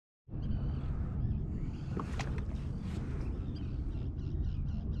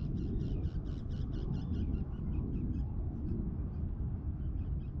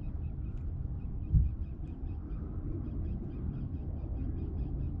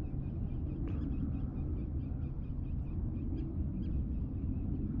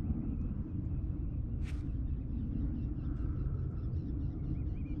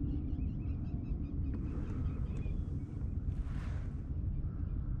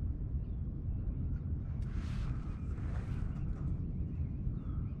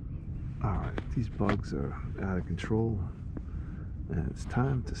These bugs are out of control, and it's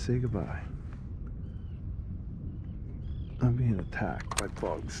time to say goodbye. I'm being attacked by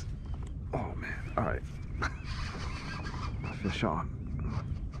bugs. Oh man, alright. Fish on.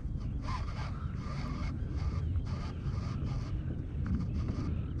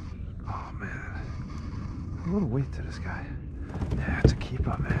 Oh man. A little weight to this guy. Yeah, it's a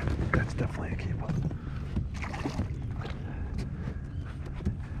keeper, man. That's definitely a keeper.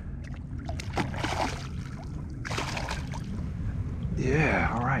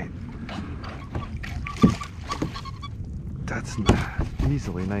 Yeah, alright. That's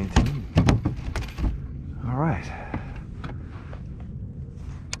easily 19. Alright.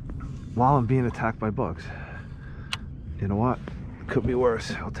 While I'm being attacked by bugs. You know what? Could be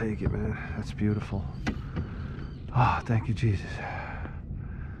worse. I'll take it, man. That's beautiful. Ah, oh, thank you, Jesus.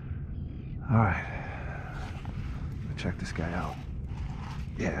 Alright. Check this guy out.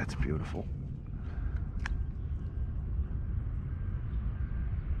 Yeah, it's beautiful.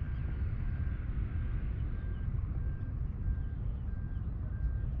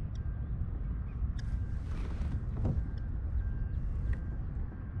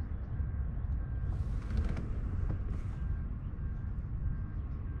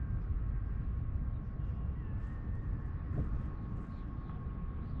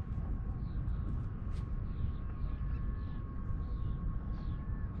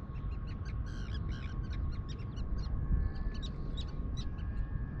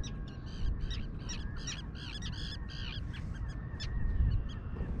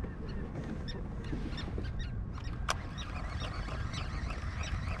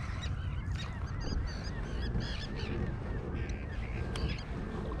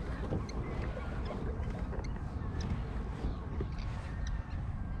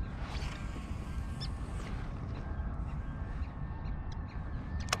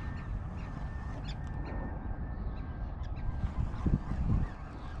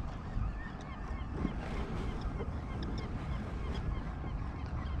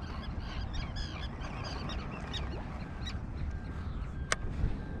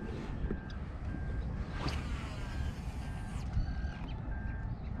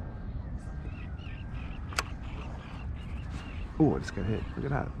 Oh, I just got hit. Look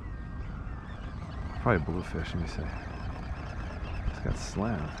at that. Probably bluefish, let me say. Just got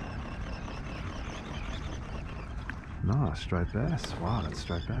slammed. No, striped bass. Wow, that's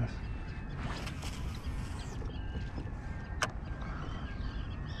striped bass.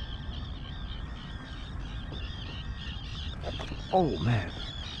 Oh, man.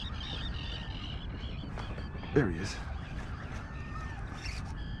 There he is.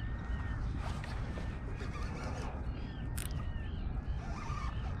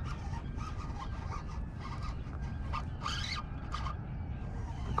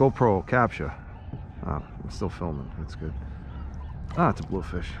 GoPro capture. Oh, I'm still filming. That's good. Ah, it's a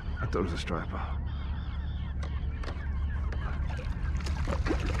bluefish. I thought it was a striper.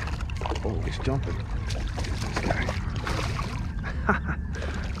 Oh, he's jumping. This guy.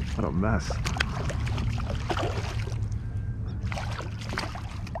 What a mess.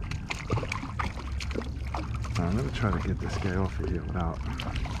 I'm gonna try to get this guy off of here without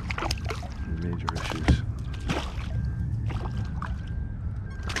any major issues.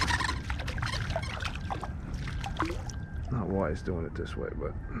 Not wise doing it this way,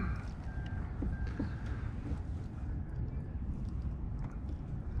 but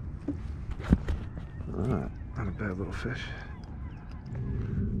alright, not a bad little fish.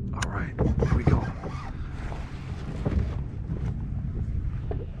 Alright, here we go.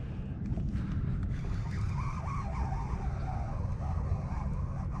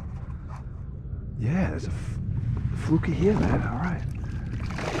 Yeah, there's a fluky here, man. Alright.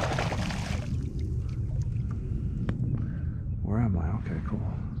 Where am I? Okay, cool.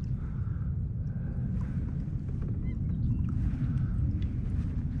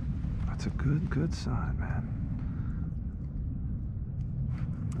 That's a good sign, man.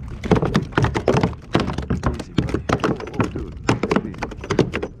 Easy, buddy. Oh, dude. Easy.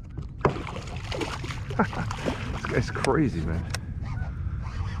 This guy's crazy, man.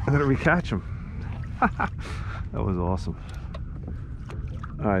 I'm gonna recatch him. That was awesome.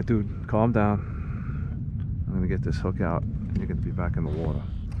 Alright, dude, calm down. I'm gonna get this hook out and you're gonna be back in the water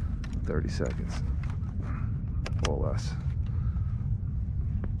in 30 seconds or less.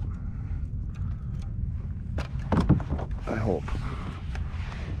 I hope.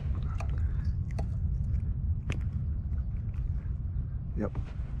 Yep.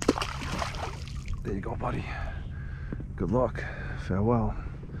 There you go, buddy. Good luck. Farewell.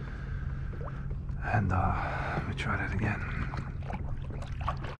 And let me try that again.